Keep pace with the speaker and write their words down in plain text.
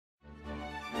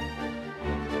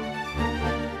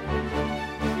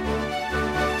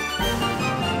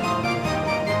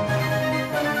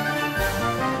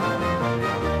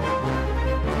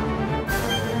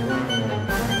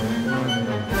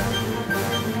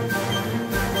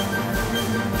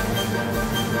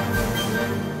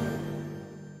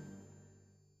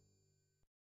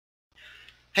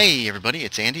Hey everybody,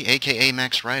 it's Andy, aka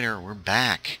Max Ryder. We're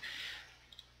back.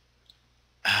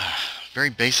 Very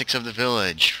basics of the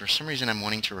village. For some reason I'm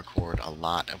wanting to record a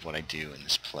lot of what I do in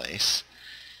this place.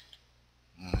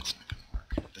 Well, that's not going to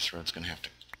work. This road's going to have to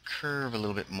curve a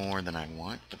little bit more than I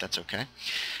want, but that's okay.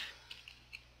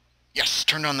 Yes,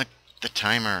 turned on the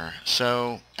timer.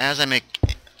 So as I make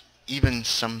even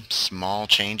some small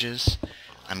changes,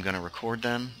 I'm going to record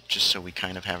them just so we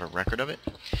kind of have a record of it.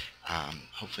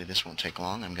 Hopefully this won't take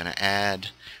long. We're going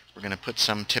to put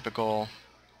some typical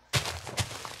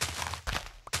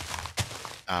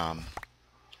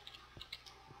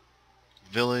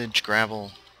village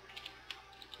gravel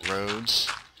roads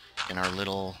in our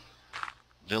little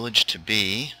village to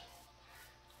be.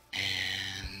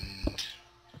 And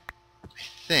I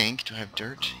think, do I have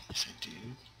dirt? Yes, I do.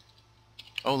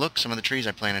 Oh, look, some of the trees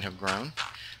I planted have grown.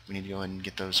 We need to go ahead and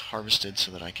get those harvested so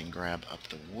that I can grab up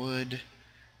the wood.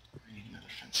 I need another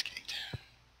fence gate.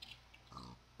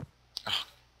 Oh,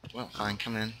 well, fine,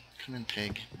 come in. Come in,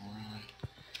 pig. Moron.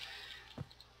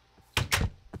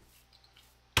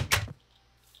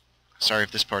 Sorry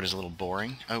if this part is a little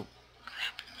boring. Oh,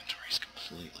 crap, inventory's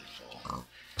completely full.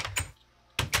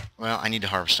 Well, I need to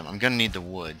harvest them. I'm going to need the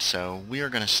wood, so we are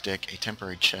going to stick a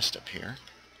temporary chest up here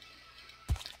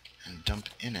and dump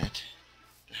in it.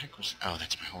 The heck was... Oh,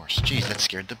 that's my horse. Jeez, that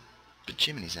scared the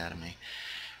bejiminies out of me.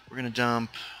 We're going to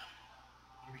dump...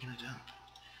 What are we going to dump?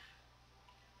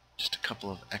 Just a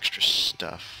couple of extra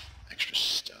stuff.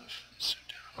 So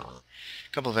dumb.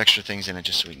 A couple of extra things in it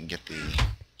just so we can get the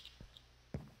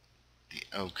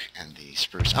oak and the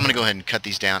spruce. I'm going to go ahead and cut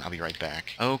these down. I'll be right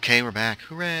back. Okay, we're back.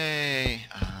 Hooray!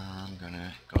 I'm going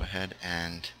to go ahead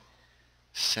and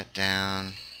set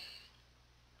down...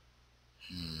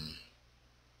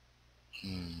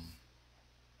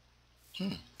 I'm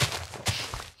going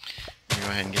to go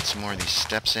ahead and get some more of these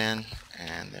steps in,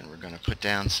 and then we're going to put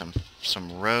down some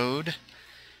road.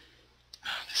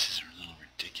 Oh, this is a little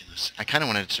ridiculous. I kind of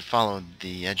wanted to follow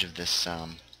the edge of this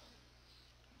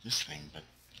this thing, but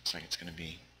it looks like it's going to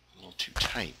be a little too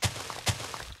tight.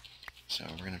 So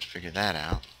we're going to have to figure that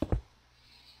out.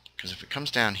 Because if it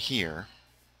comes down here,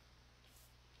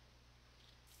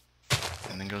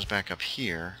 and then goes back up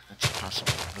here, that's a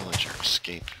possible villager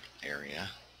escape area.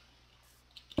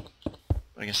 But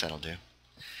I guess that'll do.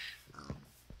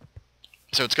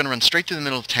 So it's going to run straight through the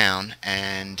middle of town,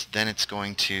 and then it's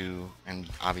going to, and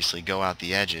obviously go out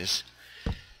the edges.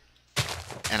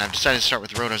 And I've decided to start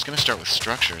with the road. I was going to start with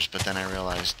structures, but then I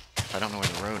realized if I don't know where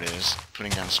the road is,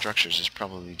 putting down structures is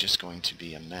probably just going to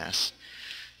be a mess.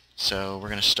 So we're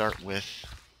going to start with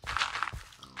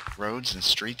roads and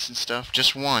streets and stuff.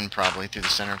 Just one, probably, through the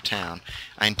center of town.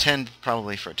 I intend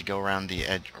probably for it to go around the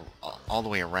edge, or all the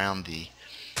way around the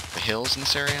hills in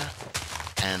this area,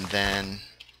 and then,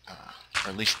 or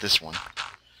at least this one,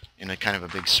 in a kind of a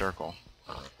big circle.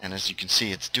 And as you can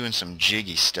see, it's doing some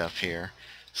jiggy stuff here.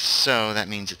 So that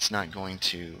means it's not going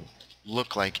to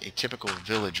look like a typical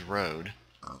village road.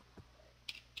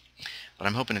 But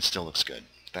I'm hoping it still looks good.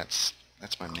 That's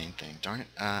my main thing. Darn it,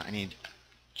 I need a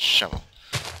shovel.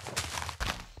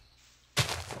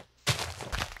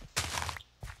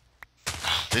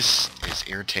 Oh, this is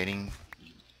irritating.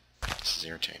 This is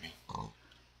irritating.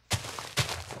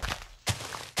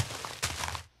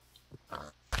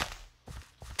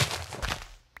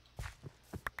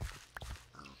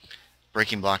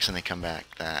 Breaking blocks and they come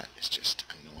back. That is just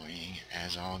annoying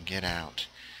as all get out.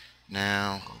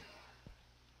 Now,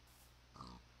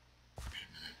 wait a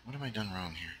minute. What have I done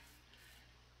wrong here?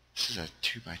 This is a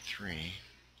 2x3.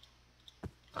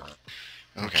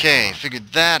 Okay, figured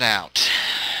that out.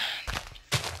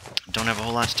 Don't have a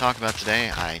whole lot to talk about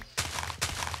today. I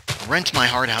rent my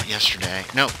heart out yesterday.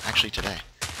 No, actually today.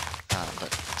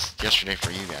 But it's yesterday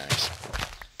for you guys.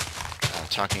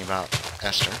 Talking about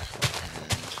Esther.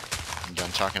 I'm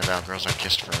done talking about Girls I've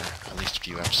Kissed for at least a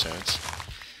few episodes.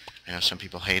 I know some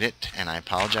people hate it, and I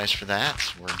apologize for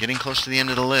that. We're getting close to the end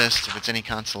of the list, if it's any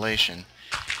consolation.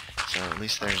 So at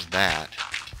least there's that.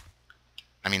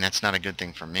 I mean, that's not a good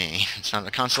thing for me. It's not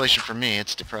a consolation for me,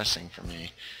 it's depressing for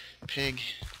me. Pig.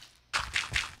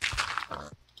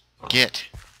 Get.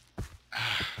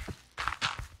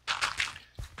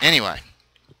 Anyway.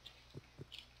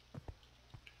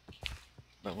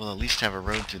 But we'll at least have a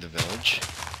road through the village.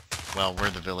 Well, where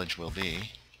the village will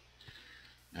be.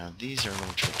 Now, these are a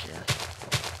little trickier.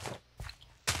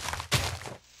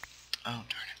 Oh, darn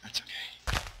it, that's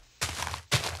okay.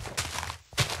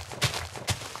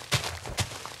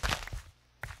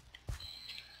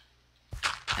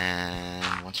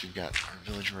 And once we've got our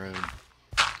village road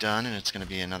done, and it's going to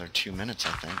be another 2 minutes,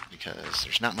 I think, because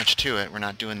there's not much to it. We're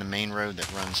not doing the main road that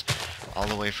runs all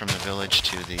the way from the village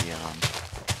to the...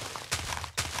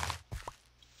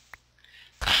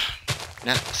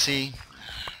 Now, see...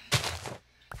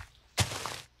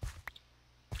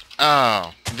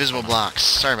 Oh, invisible blocks.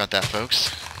 Sorry about that,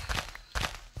 folks.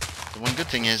 The one good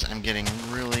thing is I'm getting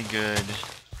really good...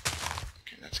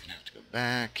 Okay, that's going to have to go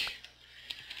back.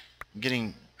 I'm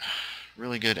getting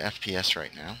really good FPS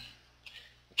right now,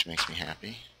 which makes me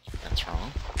happy. That's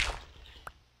wrong.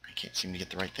 I can't seem to get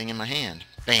the right thing in my hand.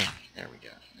 Bam! There we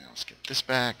go. Now let's get this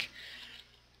back.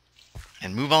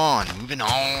 And move on! Moving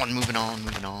on! Moving on!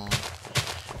 Moving on!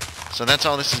 So that's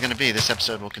all this is going to be. This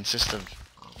episode will consist of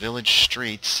village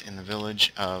streets in the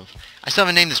village of... I still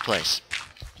haven't named this place.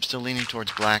 I'm still leaning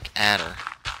towards Blackadder.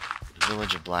 The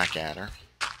village of Blackadder.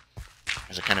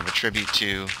 As a kind of a tribute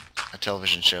to a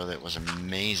television show that was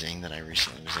amazing that I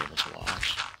recently was able to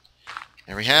watch.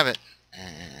 There we have it.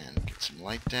 And get some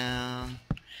light down.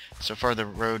 So far the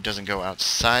road doesn't go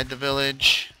outside the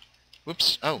village.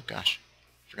 Whoops. Oh, gosh.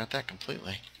 Forgot that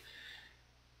completely.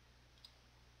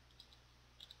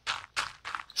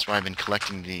 That's why I've been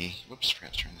collecting the... Whoops,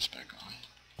 forgot to turn this back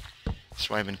on. That's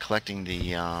why I've been collecting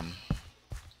the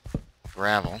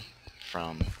gravel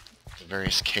from the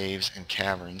various caves and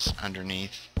caverns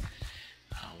underneath...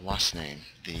 what's the name?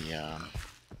 The...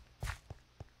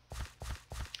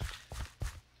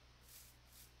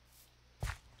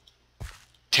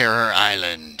 Terror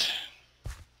Island.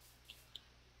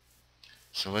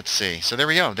 So let's see. So there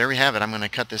we go. There we have it. I'm going to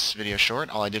cut this video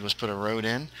short. All I did was put a road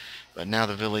in. But now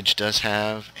the village does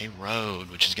have a road,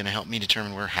 which is going to help me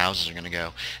determine where houses are going to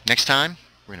go. Next time,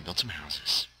 we're going to build some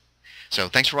houses. So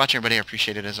thanks for watching, everybody. I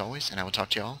appreciate it as always, and I will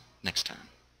talk to you all next time.